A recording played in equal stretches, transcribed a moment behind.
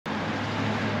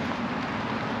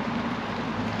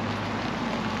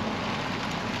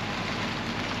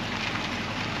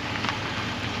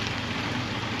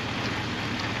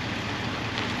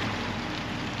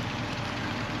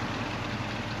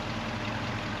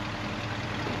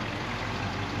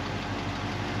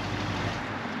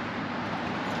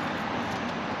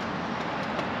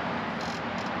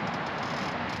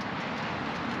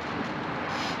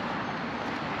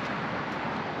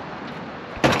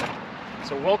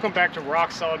So welcome back to Rock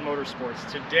Solid Motorsports.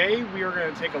 Today we are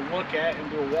going to take a look at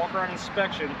and do a walk-around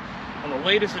inspection on the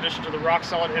latest addition to the Rock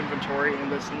Solid inventory in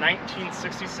this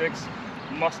 1966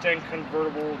 Mustang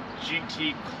Convertible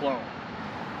GT clone.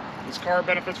 This car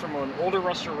benefits from an older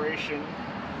restoration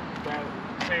that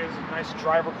is a nice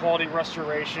driver quality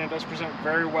restoration. It does present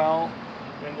very well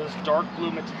in this dark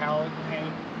blue metallic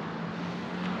paint.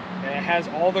 And it has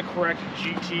all the correct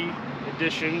GT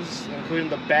additions, including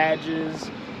the badges,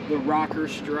 the rocker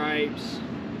stripes.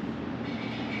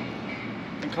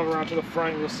 And come around to the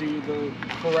front, you'll see the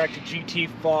correct GT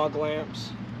fog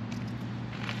lamps.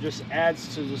 Just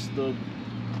adds to just the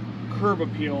curb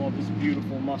appeal of this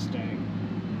beautiful Mustang.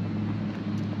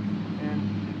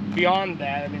 And beyond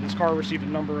that, I mean, this car received a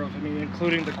number of,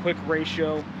 including the quick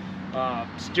ratio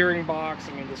steering box.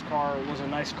 I mean, this car was a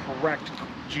nice correct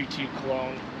GT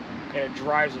clone, and it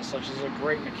drives as such. This is a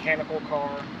great mechanical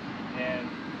car and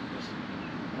just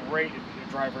great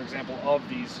driver example of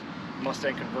these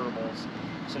Mustang convertibles.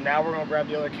 So now we're going to grab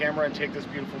the other camera and take this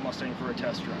beautiful Mustang for a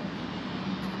test drive.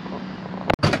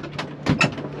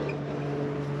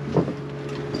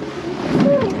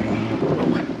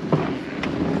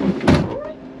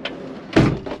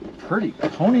 Pretty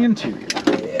pony interior.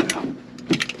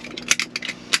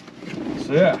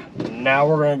 So yeah, now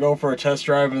we're going to go for a test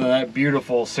drive into that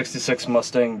beautiful 66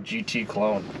 Mustang GT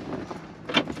clone.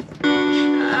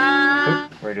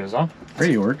 Radio's on.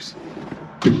 Radio works.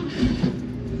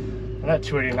 And that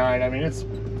 289, I mean, it's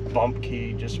bump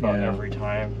key just about every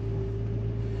time.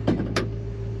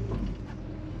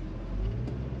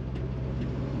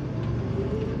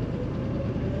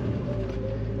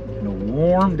 And a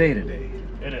warm day today.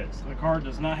 It is. The car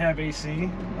does not have AC,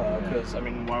 because, I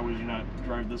mean, why would you not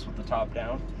drive this with the top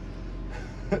down?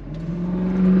 It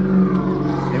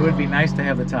would be nice to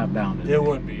have the top down today. It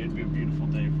would be. It'd be a beautiful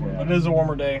day for it. But it is a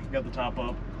warmer day. Got the top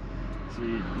up. So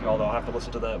you all don't have to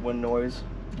listen to that wind noise.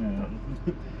 Yeah.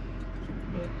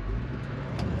 But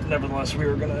nevertheless, we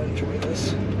are going to enjoy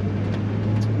this.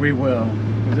 We will.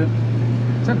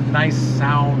 It's a nice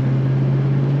sound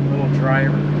little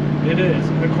driver. It is.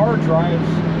 The car drives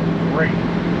great.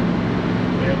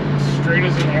 It's straight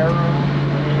as an arrow. I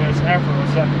mean, it's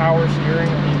effortless. That power steering.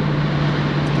 I mean,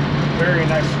 very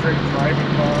nice straight driving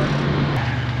car.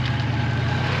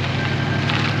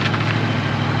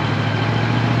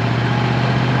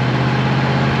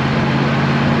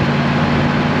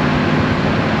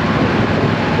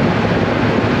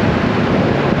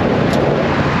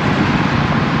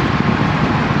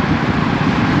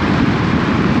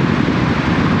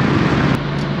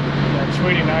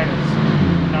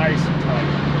 Nice and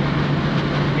tight.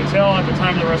 You can tell at the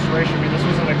time of the restoration, I mean, this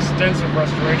was an extensive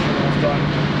restoration that was done.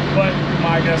 But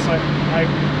my guess, I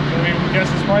mean, we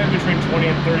guess it's probably between 20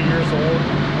 and 30 years old,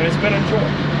 and it's been enjoyed.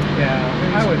 Yeah,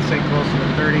 I would say closer to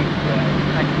 30.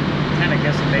 Yeah. I kind of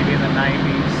guessing maybe in the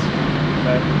 90s,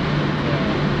 but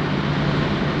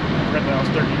I read that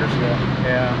was 30 years ago.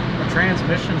 Yeah, the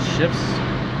transmission shifts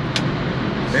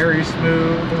very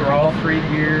smooth through all 3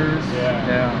 gears.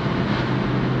 Yeah.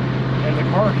 And the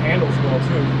car handles well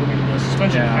too. I mean, the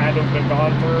suspension had to have been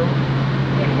gone through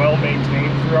and well maintained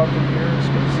throughout the years,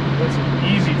 because it's an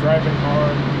easy driving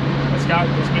car. It's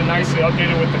been nicely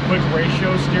updated with the quick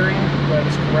ratio steering that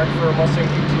is correct for a Mustang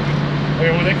GT. I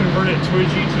mean, when they converted it to a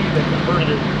GT, they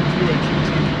converted it to a GT.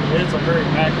 It's a very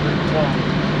accurate clone,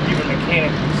 even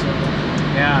mechanically. So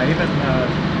yeah, even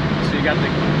so you got the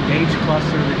gauge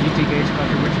cluster, the GT gauge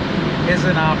cluster, which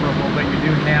isn't operable, but you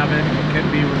do have it. It can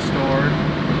be restored.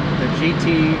 The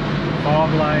GT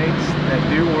fog lights that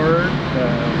do work, the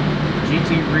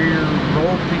GT rear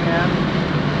roll pan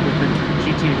with the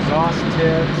GT exhaust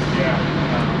tips. Yeah.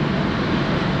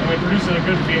 And it produces a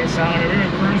good V8 sound. I mean, we've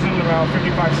been cruising about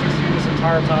 55, 60 this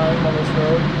entire time on this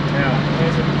road. Yeah. And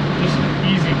it's just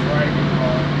an easy driving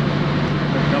car.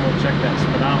 Let's double check that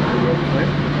speedometer real quick.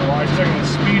 Well, I was checking the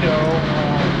speedo.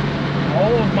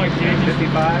 All of my gauges.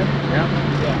 55? Yeah.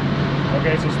 Yeah.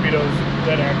 Okay, so speedo's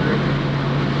dead accurate.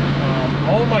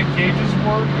 All of my gauges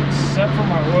work except for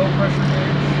my oil pressure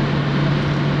gauge.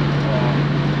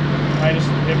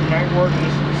 It might work,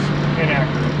 this is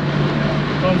inaccurate.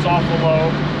 It comes off the low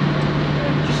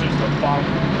and just is the bottom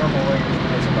thermal range.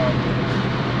 That's about it.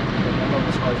 I know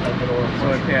this car's got good oil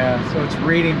pressure. So it's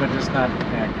reading, but just not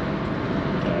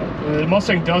accurate. The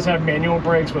Mustang does have manual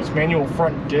brakes, but it's manual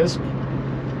front disc.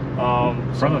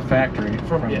 From the factory.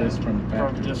 From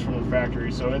the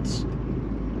factory. So it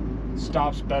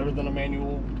stops better than a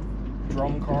manual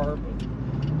drum car, but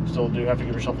still do have to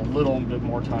give yourself a little bit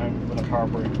more time than a power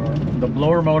brake car. The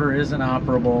blower motor is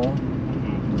inoperable.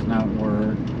 Does not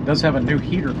work. It does have a new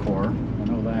heater core. I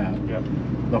know that. Yep.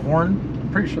 The horn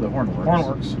pretty sure the horn works. Horn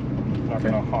works. Not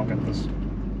gonna honk at this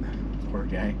Poor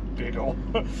guy. big old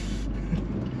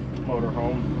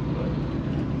motorhome. But,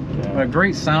 yeah. But a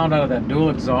great sound out of that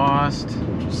dual exhaust.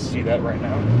 Just see that right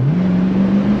now.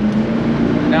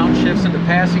 Downshifts into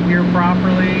passing gear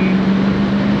properly.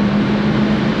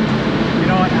 You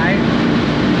know what?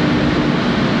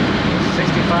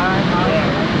 65 miles.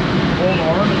 Yeah. Old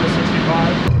arm in the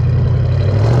 65.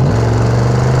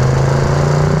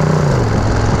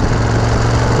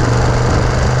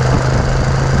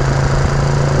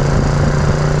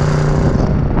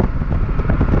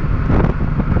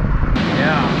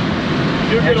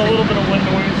 You get a little bit of wind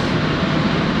noise.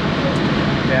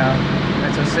 Yeah,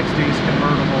 it's a 60s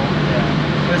convertible.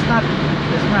 Yeah. It's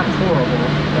not horrible.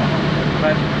 No.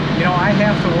 But you know, I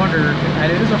have to wonder.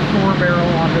 It is a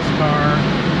 4-barrel on this car,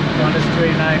 on this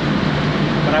 289.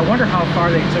 But I wonder how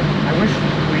far they took. I wish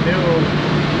we knew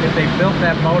if they built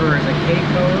that motor as a K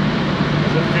code.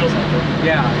 It feels like it.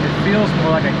 Yeah, it feels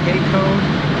more like a K code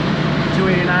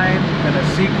 289 than a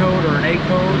C code or an A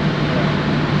code.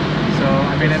 Yeah. So,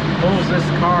 I mean, it pulls this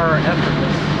car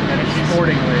effortless and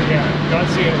sportingly. Yeah,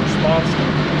 gutsy and responsive.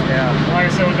 Yeah. Like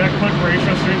I said, with that quick ratio,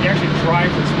 so you actually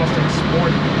drive this Mustang Sport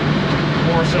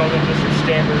more so than just your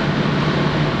standard,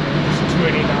 just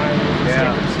 289 with the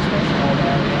standard suspension, all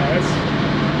that. Yeah,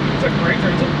 it's a great car.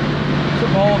 It's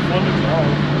a ball of fun to drive.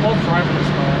 I love driving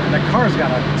this car. And the car's got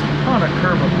a ton of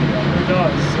curb appeal. It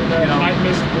does. And that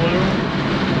Nightmist Blue.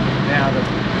 Yeah, the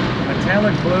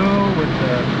metallic blue with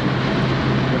the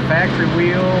factory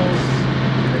wheels,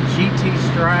 the GT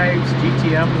stripes,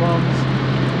 GT emblems.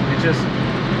 It just,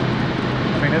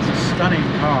 I mean, it's a stunning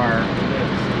car. It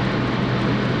is.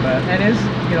 But it is,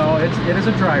 you know, it is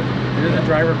a driver. It is a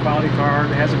driver quality car.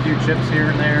 It has a few chips here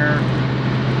and there,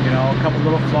 you know, a couple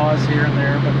little flaws here and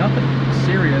there, but nothing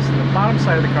serious. And the bottom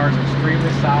side of the car is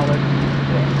extremely solid.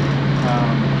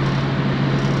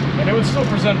 And it would still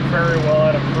present very well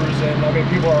at a cruise-in. I mean,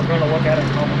 people are going to look at it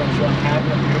and compliment you on having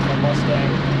a beautiful Mustang.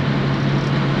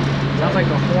 Sounds like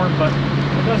the horn button.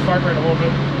 It does vibrate a little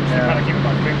bit. Just to kind of keep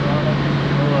my finger on it.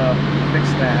 We'll fix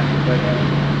that. But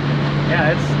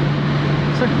yeah,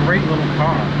 it's a great little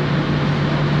car.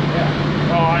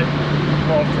 Yeah. Oh, I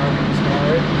love driving this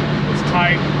car. It's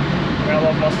tight. I mean, I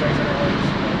love Mustangs anyways.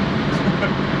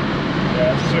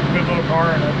 Yeah, it's just a good little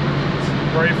car, and it's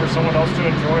ready for someone else to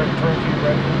enjoy. Turnkey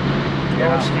ready. No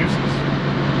excuses.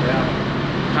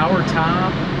 Yeah. Power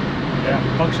top. Yeah.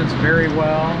 Functions very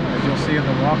well, as you'll see in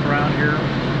the walk around here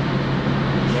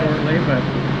shortly. But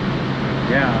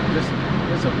yeah, just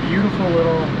a beautiful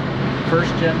little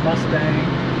first-gen Mustang.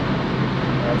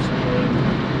 Absolutely.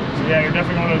 So yeah, you're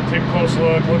definitely going to take a close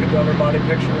look at the underbody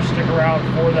picture, stick around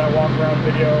for that walk around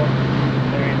video.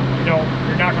 I mean, you know,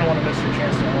 you're not going to want to miss your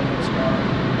chance to own this car.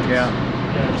 Yeah.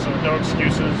 Yeah, so no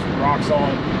excuses, rock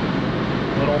solid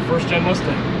little first-gen Mustang.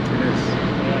 It is.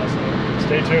 Yeah, so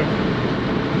stay tuned.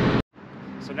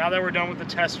 So now that we're done with the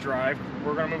test drive,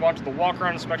 we're going to move on to the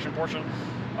walk-around inspection portion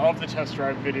of the test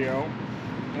drive video.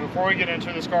 And before we get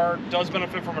into this car, it does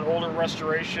benefit from an older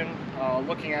restoration.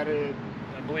 Looking at it,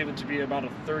 I believe it to be about a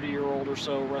 30-year-old or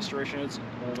so restoration. It's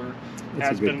older.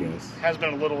 That's a good guess. Has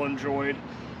been a little enjoyed.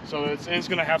 So it is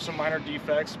going to have some minor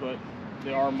defects, but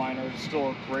they are minor. It's still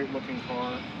a great looking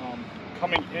car.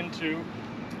 Coming into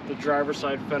the driver's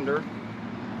side fender,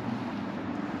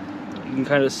 you can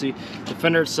kind of see the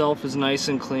fender itself is nice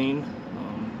and clean.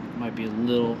 Might be a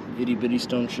little itty-bitty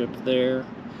stone chip there.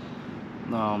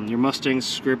 Your Mustang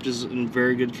script is in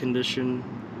very good condition.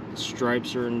 The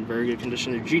stripes are in very good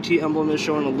condition. The GT emblem is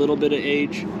showing a little bit of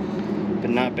age, but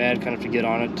not bad kind of to get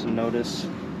on it to notice.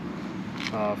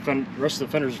 The rest of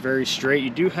the fender is very straight. You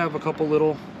do have a couple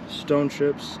little stone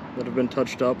chips that have been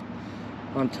touched up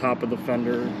on top of the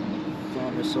fender.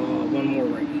 I saw one more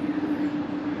right here.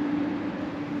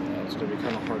 Yeah, it's going to be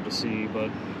kind of hard to see, but...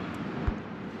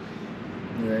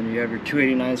 And then you have your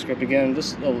 289 script again,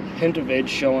 just a hint of age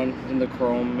showing in the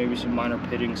chrome, maybe some minor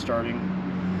pitting starting.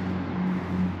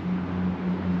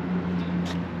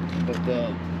 But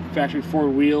the factory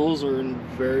Ford wheels are in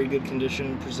very good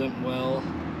condition, present well.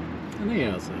 And they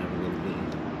also have a little bit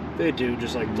of They do,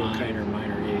 just like the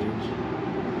minor age.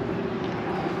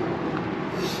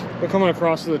 But coming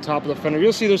across to the top of the fender,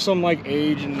 you'll see there's some like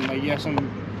age and like you have some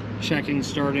checking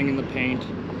starting in the paint.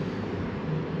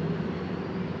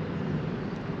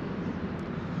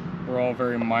 They're all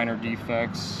very minor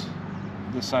defects.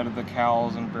 This side of the cowl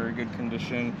is in very good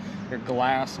condition. Your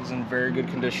glass is in very good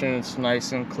condition. It's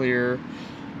nice and clear.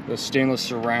 The stainless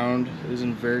surround is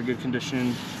in very good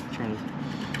condition.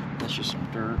 That's just some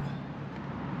dirt.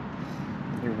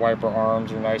 Your wiper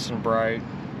arms are nice and bright.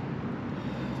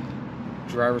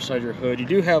 driver's side of your hood. You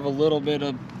do have a little bit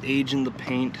of age in the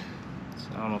paint, so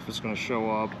I don't know if it's going to show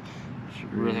up. You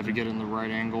really have to get in the right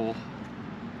angle.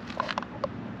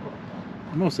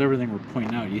 Almost everything we're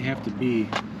pointing out, you have to be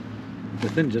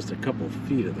within just a couple of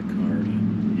feet of the car.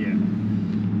 Yeah.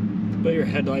 But your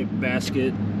headlight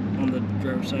basket on the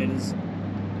driver's side is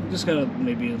just got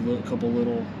maybe a couple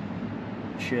little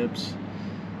chips,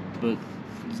 but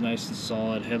it's nice and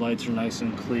solid. Headlights are nice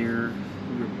and clear.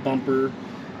 Your bumper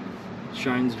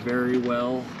shines very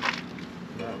well.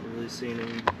 Not really seeing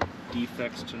any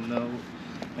defects to note.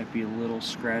 Might be a little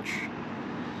scratch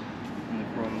in the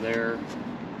chrome there.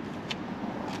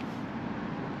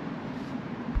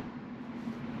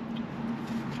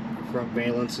 Front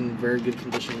valence in very good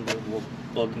condition. The little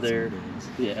bug there.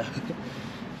 Yeah.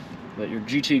 But your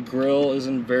GT grille is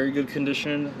in very good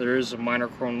condition. There is a minor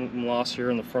chrome loss here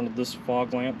in the front of this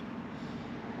fog lamp.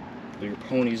 But your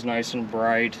pony's nice and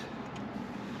bright.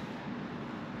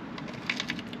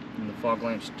 And the fog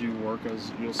lamps do work,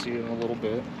 as you'll see in a little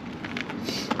bit.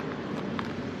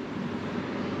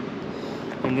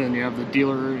 And then you have the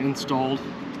dealer installed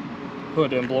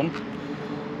hood emblem,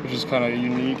 which is kind of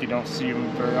unique. You don't see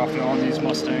them very often on these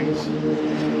Mustangs.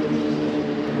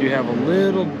 You have a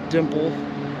little dimple,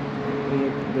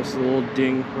 this little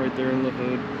ding right there in the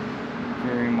hood.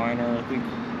 Very minor. I think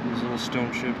there's a little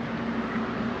stone chip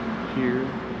here.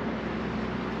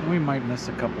 We might miss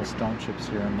a couple stone chips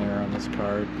here and there on this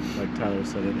card. Like Tyler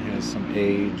said, it has some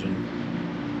age, and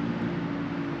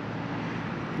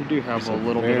you do have a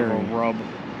little bit of a rub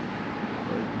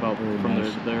right about from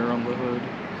nice. there on the hood.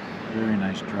 Very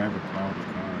nice driver quality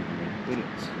car here. It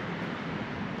is.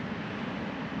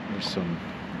 There's some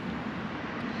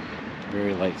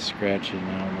very light scratching.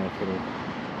 I don't know if it'll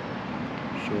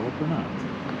show up or not.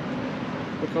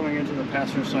 We're coming into the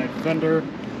passenger side fender.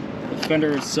 The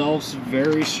fender itself is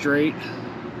very straight.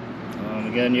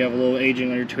 Again, you have a little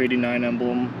aging on your 289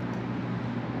 emblem.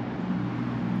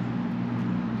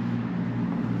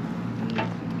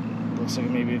 Looks like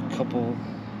maybe a couple.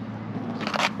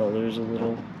 Oh, there's a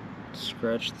little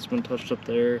scratch that's been touched up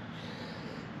there.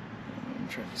 I'm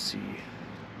trying to see.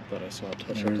 Thought I saw a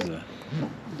touch up.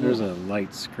 There's a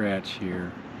light scratch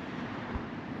here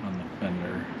on the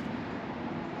fender.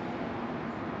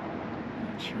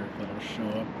 Not sure if it'll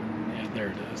show up. Yeah, there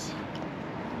it is.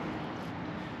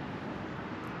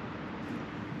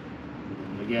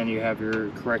 Again, you have your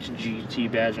correct GT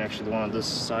badge, and actually the one on this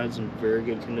side is in very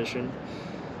good condition.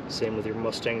 Same with your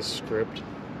Mustang script.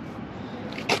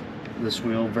 This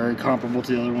wheel, very comparable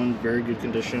to the other one, very good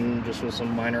condition, just with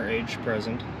some minor age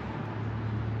present.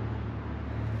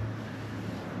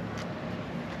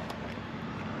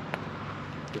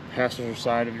 The passenger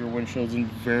side of your windshield's in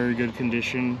very good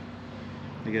condition.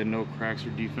 Again, no cracks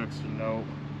or defects to note.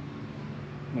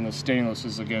 And the stainless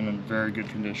is again in very good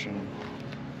condition.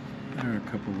 There are a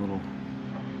couple little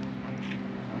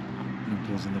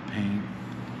nipples in the paint.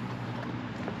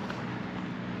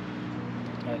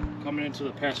 Coming into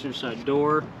the passenger side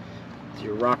door,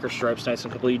 your rocker stripes nice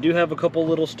and complete. You do have a couple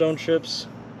little stone chips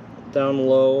down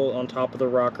low on top of the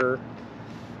rocker.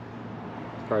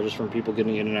 Probably just from people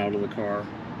getting in and out of the car.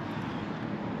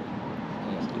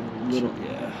 Little,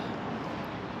 yeah.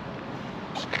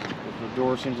 The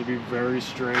door seems to be very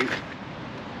straight.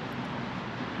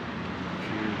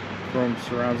 Chrome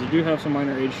surrounds. You do have some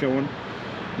minor age showing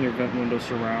in your vent window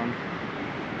surround,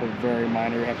 but very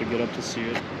minor. You have to get up to see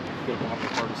it. Get off the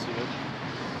car to see it.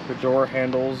 The door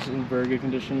handles in very good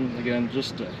condition. Again,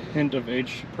 just a hint of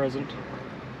age present.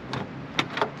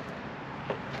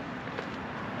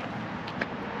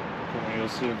 Okay, you'll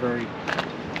see a very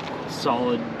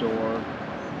solid door.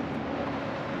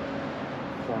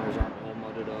 Corners aren't all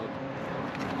mudded up.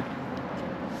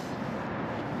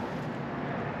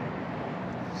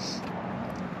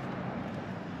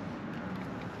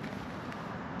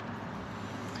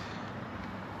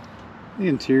 The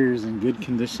interior is in good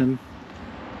condition.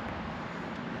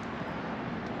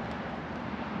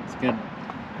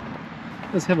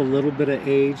 Does have a little bit of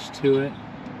age to it,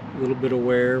 a little bit of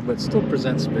wear, but still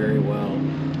presents very well.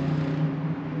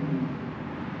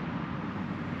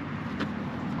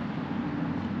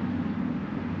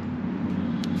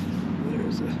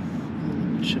 There's a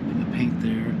little chip in the paint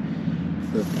there.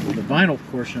 The vinyl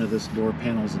portion of this door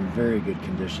panel is in very good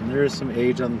condition. There is some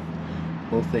age on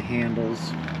both the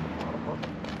handles.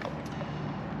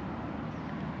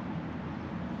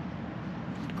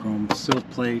 Chrome sill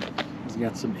plate has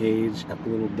got some age, a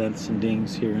couple little dents and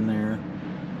dings here and there.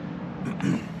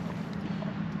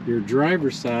 Your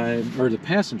driver's side, or the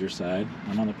passenger side,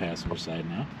 I'm on the passenger side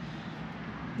now.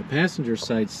 The passenger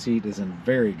side seat is in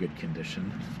very good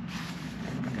condition.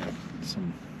 Got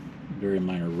some very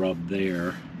minor rub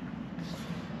there.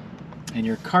 And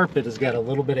your carpet has got a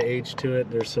little bit of age to it.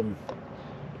 There's some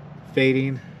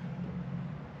fading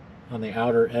on the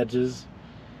outer edges.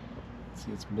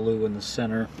 See, it's blue in the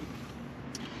center.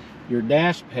 Your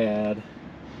dash pad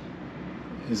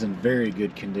is in very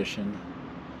good condition.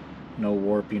 No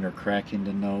warping or cracking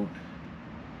to note.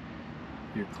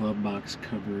 Your glove box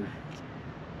cover,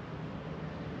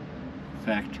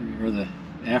 factory or the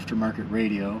aftermarket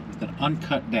radio with an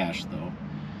uncut dash though.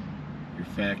 Your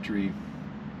factory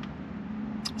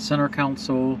center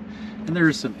console, and there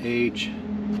is some age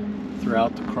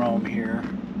throughout the chrome here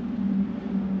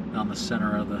on the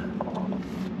center of the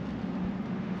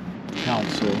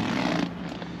console.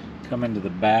 Come into the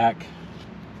back,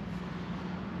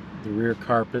 the rear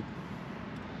carpet.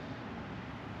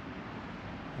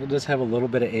 It does have a little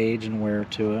bit of age and wear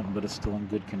to it, but it's still in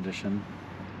good condition.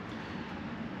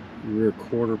 The rear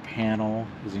quarter panel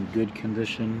is in good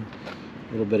condition.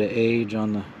 A little bit of age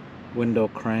on the window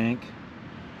crank.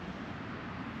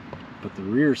 But the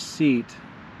rear seat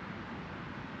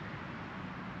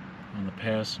on the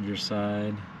passenger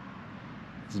side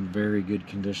is in very good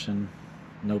condition.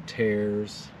 No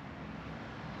tears.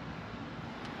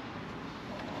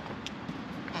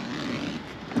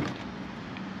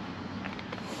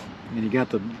 And you got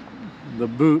the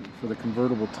boot for the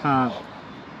convertible top.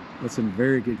 That's in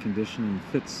very good condition and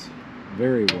fits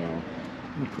very well.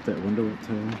 Let me put that window up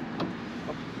too.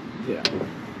 Yeah.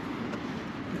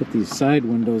 Put these side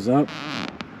windows up.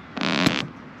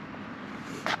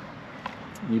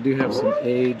 You do have some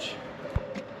age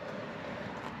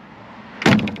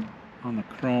on the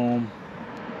chrome.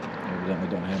 I evidently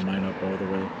don't have mine up all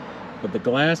the way. But the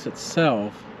glass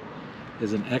itself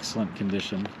is in excellent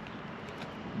condition.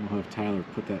 We'll have Tyler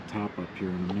put that top up here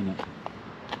in a minute.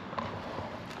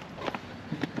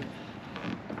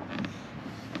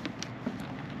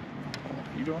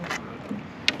 You doing?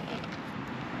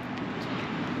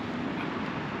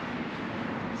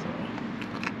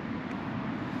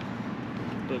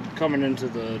 But coming into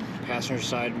the passenger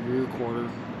side rear quarter,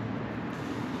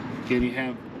 again you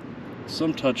have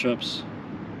some touch-ups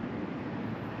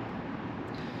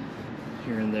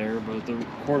here and there, but the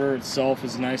quarter itself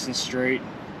is nice and straight.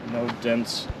 No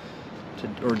dents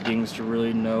or dings to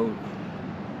really note.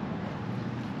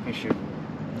 Actually,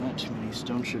 not too many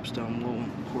stone chips down low in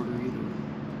the quarter either.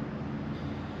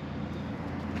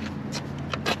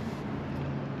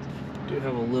 Do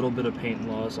have a little bit of paint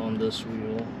loss on this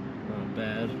wheel, not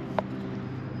bad.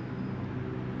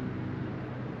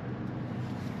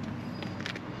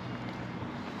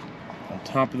 On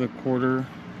top of the quarter,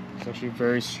 it's actually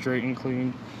very straight and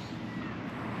clean.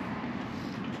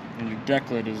 And your deck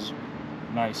lid is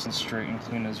nice and straight and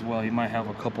clean as well. You might have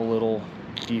a couple little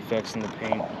defects in the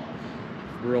paint,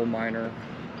 real minor.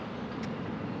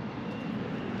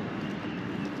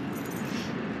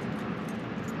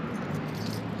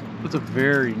 It's a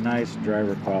very nice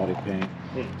driver quality paint.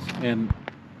 And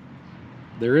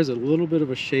there is a little bit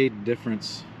of a shade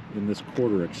difference in this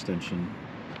quarter extension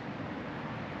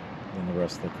than the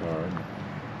rest of the car.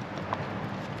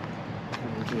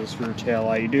 Into this rear tail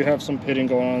light, you do have some pitting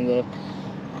going on in the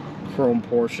chrome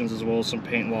portions, as well as some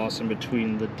paint loss in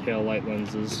between the tail light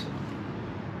lenses.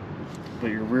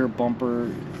 But your rear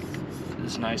bumper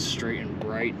is nice, straight and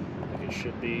bright, like it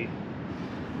should be.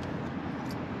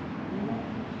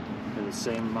 Got the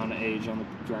same amount of age on the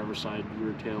driver's side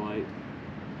rear tail light.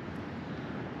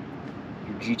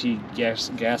 Your GT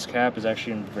gas cap is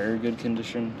actually in very good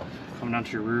condition. Coming down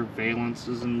to your rear valence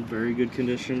is in very good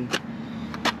condition.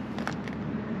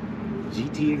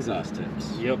 GT exhaust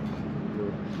tips. Yep.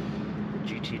 The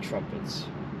GT trumpets.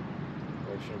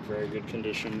 Actually in very good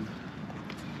condition.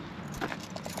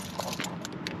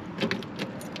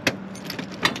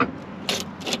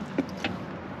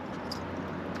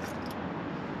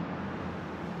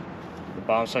 The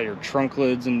bottom side of your trunk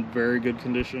lid's in very good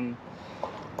condition.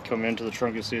 Come into the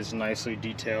trunk, you see it's nicely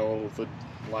detailed with the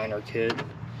liner kit. It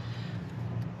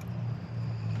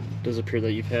does appear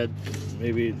that you've had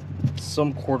maybe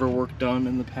some quarter work done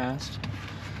in the past.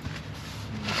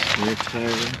 Rear tire.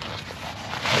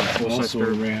 Also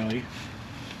a rally.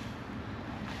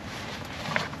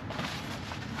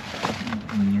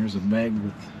 And there's a bag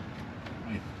with,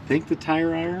 I think, the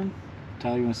tire iron.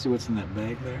 Tyler, you want to see what's in that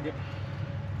bag there? Yep.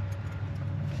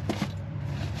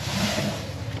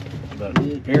 But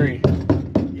very,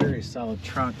 very solid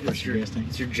trunk. It's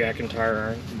your jack and tire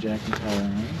iron. Jack and tire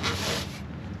iron.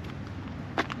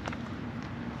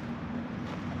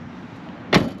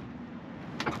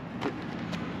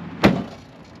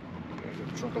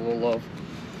 Trunk a little love.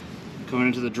 Coming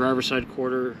into the driver's side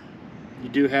quarter, you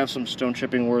do have some stone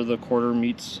chipping where the quarter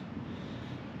meets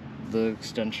the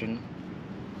extension.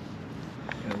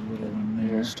 Got a little one A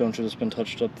there. little stone chip that's been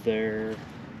touched up there.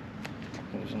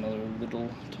 There's another little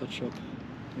touch up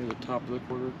near the top of the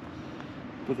quarter.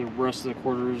 But the rest of the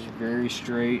quarter is very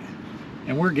straight.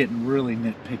 And we're getting really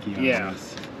nitpicky on Yeah.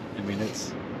 this. I mean,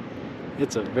 it's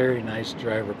a very nice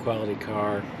driver quality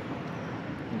car.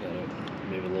 Got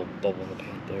maybe a little bubble in the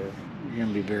paint there. You're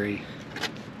gonna be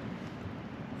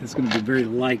it's gonna be very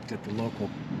liked at the local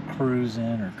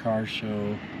cruise-in or car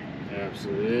show.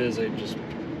 Absolutely, it is a just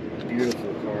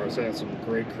beautiful car. It's got some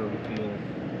great curb appeal.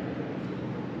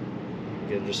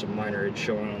 Again, just a minor edge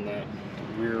showing on that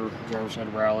rear driver's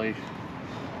side rally.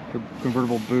 The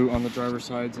convertible boot on the driver's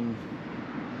side's in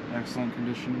excellent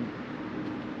condition.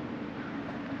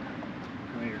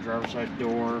 And your driver's side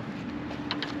door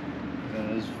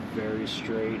is very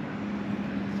straight.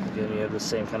 Again, you have the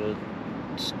same kind of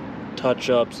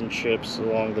touch-ups and chips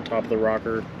along the top of the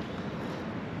rocker.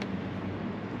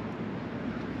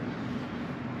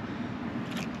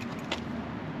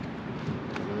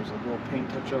 There's a little paint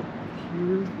touch-up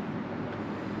here.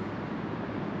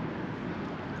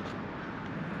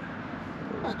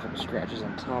 There's a couple scratches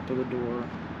on top of the door.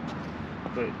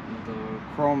 But the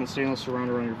chrome and stainless surround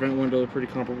around your vent window are pretty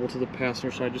comparable to the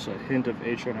passenger side. Just a hint of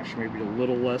age on, actually maybe a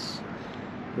little less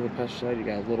to the passenger side. You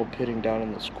got a little pitting down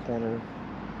in this corner.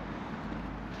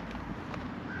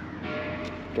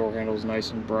 Door handle is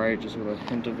nice and bright, just with a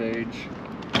hint of age.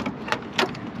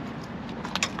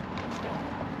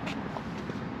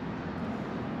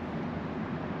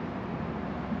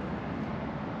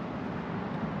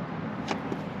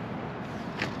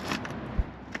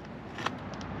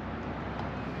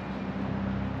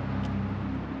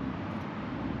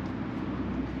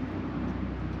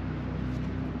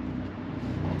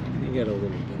 You got a little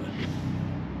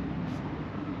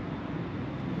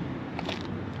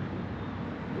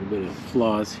bit of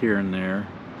flaws here and there.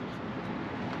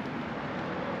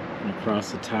 And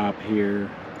across the top here,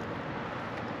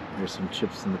 there's some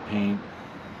chips in the paint.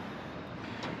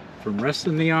 From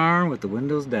resting the arm with the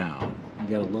windows down, you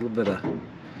got a little bit of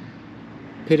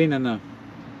pitting in the,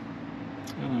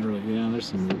 not really, yeah, there's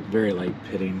some very light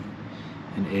pitting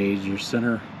and age. Your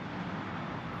center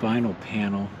vinyl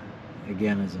panel,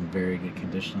 again, is in very good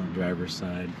condition on the driver's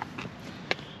side.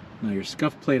 Now your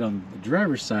scuff plate on the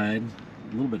driver's side,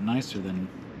 a little bit nicer than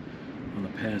on the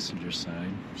passenger side.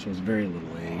 Shows very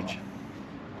little age.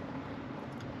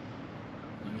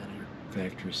 You got your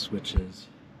factory switches.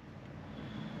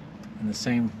 And the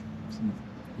same, some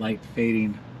light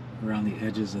fading around the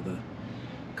edges of the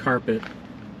carpet.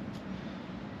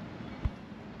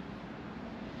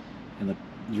 And the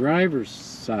driver's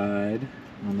side,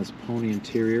 on this pony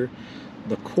interior,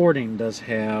 the cording does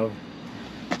have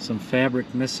some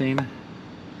fabric missing.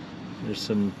 There's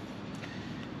some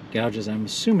gouges. I'm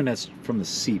assuming that's from the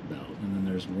seat belt. And then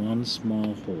there's one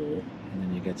small hole, and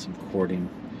then you get some cording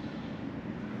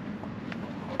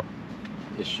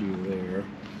issue there.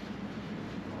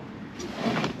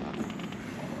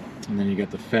 And then you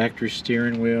got the factory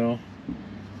steering wheel.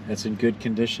 That's in good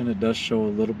condition. It does show a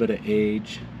little bit of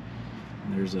age.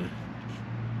 And there's a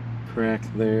crack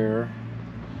there.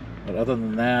 But other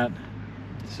than that,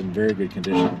 it's in very good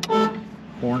condition.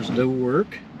 Horns do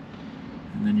work.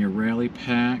 And then your rally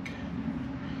pack,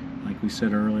 like we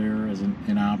said earlier, is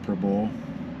inoperable.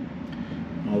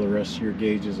 All the rest of your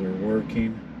gauges are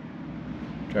working.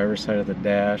 Driver's side of the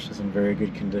dash is in very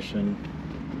good condition.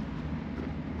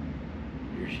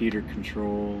 Your heater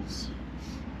controls.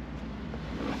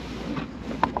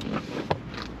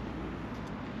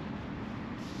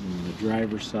 And the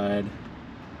driver's side.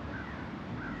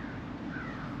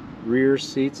 Rear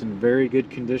seats in very good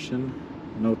condition.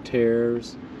 No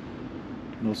tears.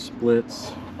 No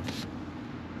splits.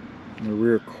 And the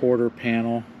rear quarter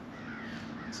panel,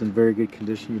 it's in very good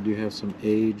condition. You do have some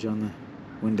age on the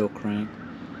window crank.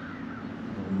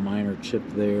 A minor chip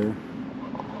there.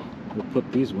 We'll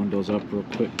put these windows up real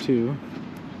quick too.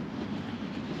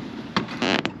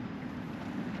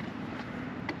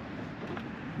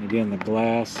 And again, the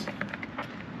glass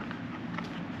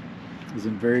is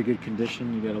in very good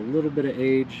condition. You got a little bit of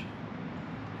age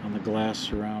on the glass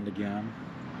surround again.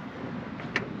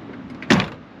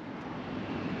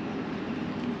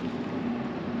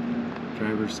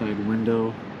 Driver's side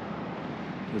window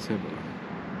does have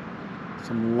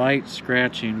some light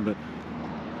scratching, but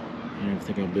I don't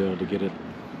think I'll be able to get it.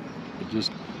 It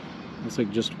just looks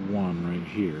like just one right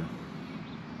here.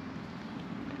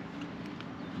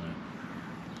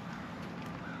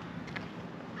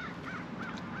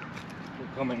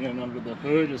 We're coming in under the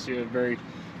hood. You see a very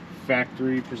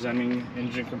factory presenting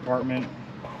engine compartment.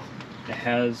 It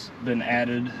has been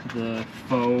added the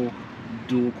faux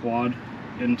dual quad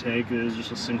intake. It is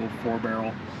just a single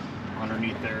 4-barrel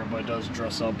underneath there, but it does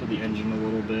dress up the engine a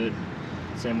little bit.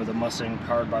 Same with the Mustang,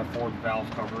 powered by 4 valve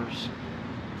covers.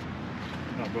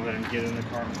 I'll go ahead and get in the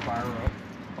car and fire up.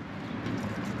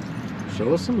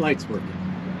 Show us some lights working.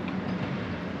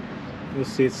 You'll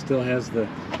see it still has the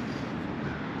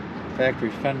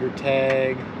factory fender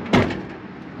tag,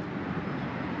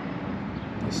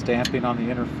 the stamping on the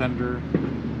inner fender.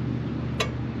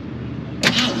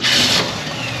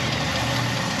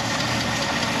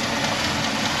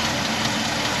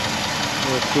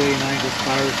 The 289 just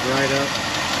fires right up.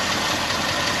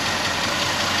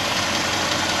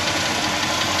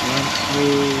 Runs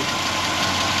smooth.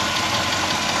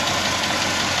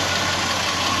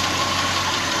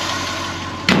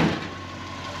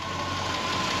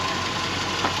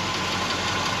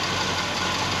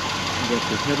 You got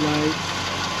your headlights.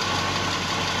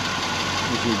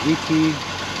 There's your GT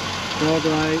fog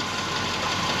lights,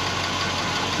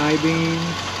 high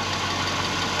beams.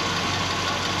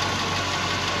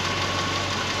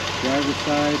 Driver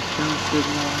side, turn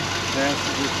signal,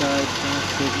 passenger side, turn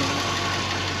signal.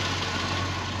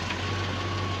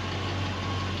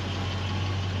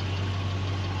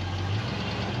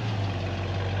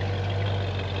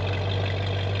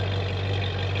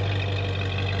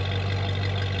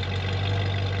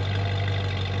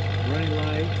 Running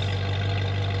lights,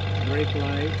 brake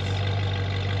lights,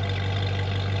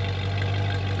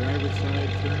 driver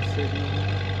side, turn signal,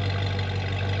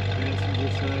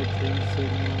 passenger side, turn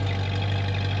signal.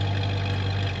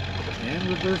 And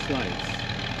reverse lights.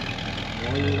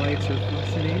 All your lights are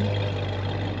functioning.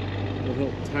 We'll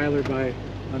help Tyler by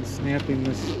unsnapping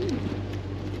this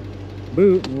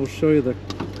boot, and we'll show you the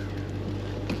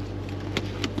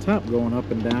top going up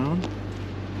and down.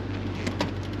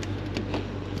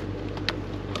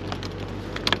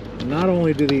 And not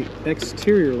only do the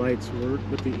exterior lights work,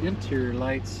 but the interior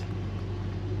lights.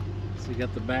 So you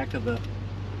got the back of the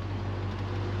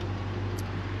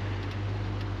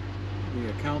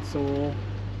console,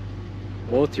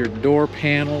 both your door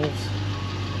panels,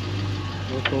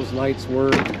 both those lights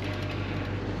work. So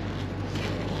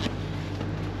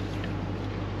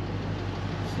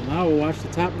now we'll watch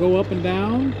the top go up and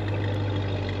down.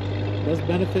 It does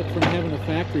benefit from having a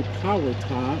factory power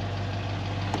top.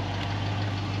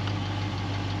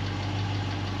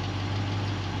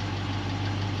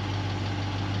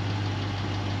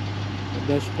 It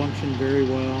does function very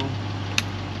well.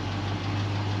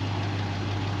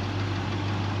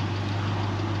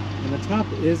 And the top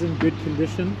is in good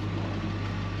condition.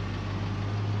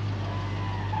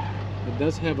 It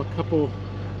does have a couple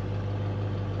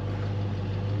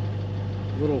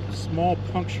little small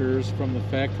punctures from the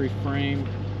factory frame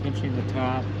pinching the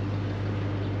top,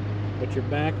 but your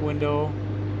back window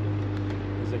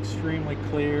is extremely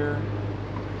clear,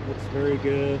 looks very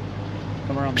good.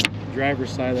 Come around the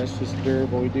driver's side, that's just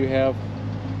durable. We do have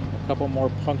a couple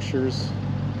more punctures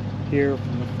here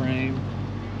from the frame,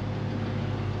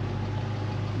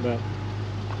 but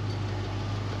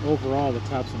overall the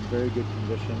top's in very good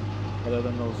condition, other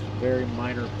than those very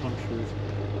minor punctures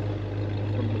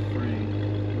from the frame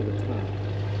or the top.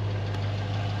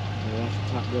 We'll watch the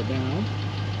top go down.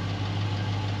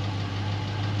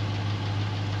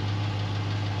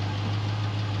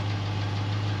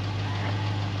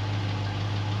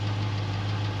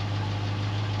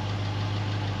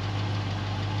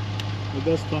 It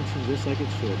does function just like it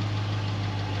should.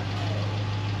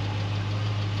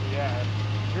 Yeah,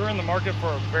 if you're in the market for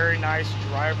a very nice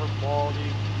driver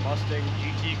quality Mustang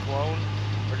GT clone,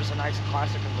 or just a nice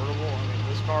classic convertible, I mean,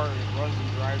 this car, it runs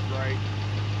and drives right.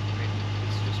 I mean,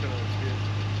 it's just going to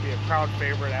be a proud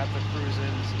favorite at the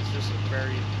cruise-ins. It's just a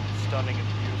very stunning and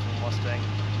beautiful Mustang.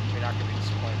 You're not going to be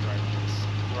disappointed driving this.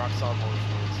 Rock Solid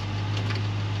Motorsports.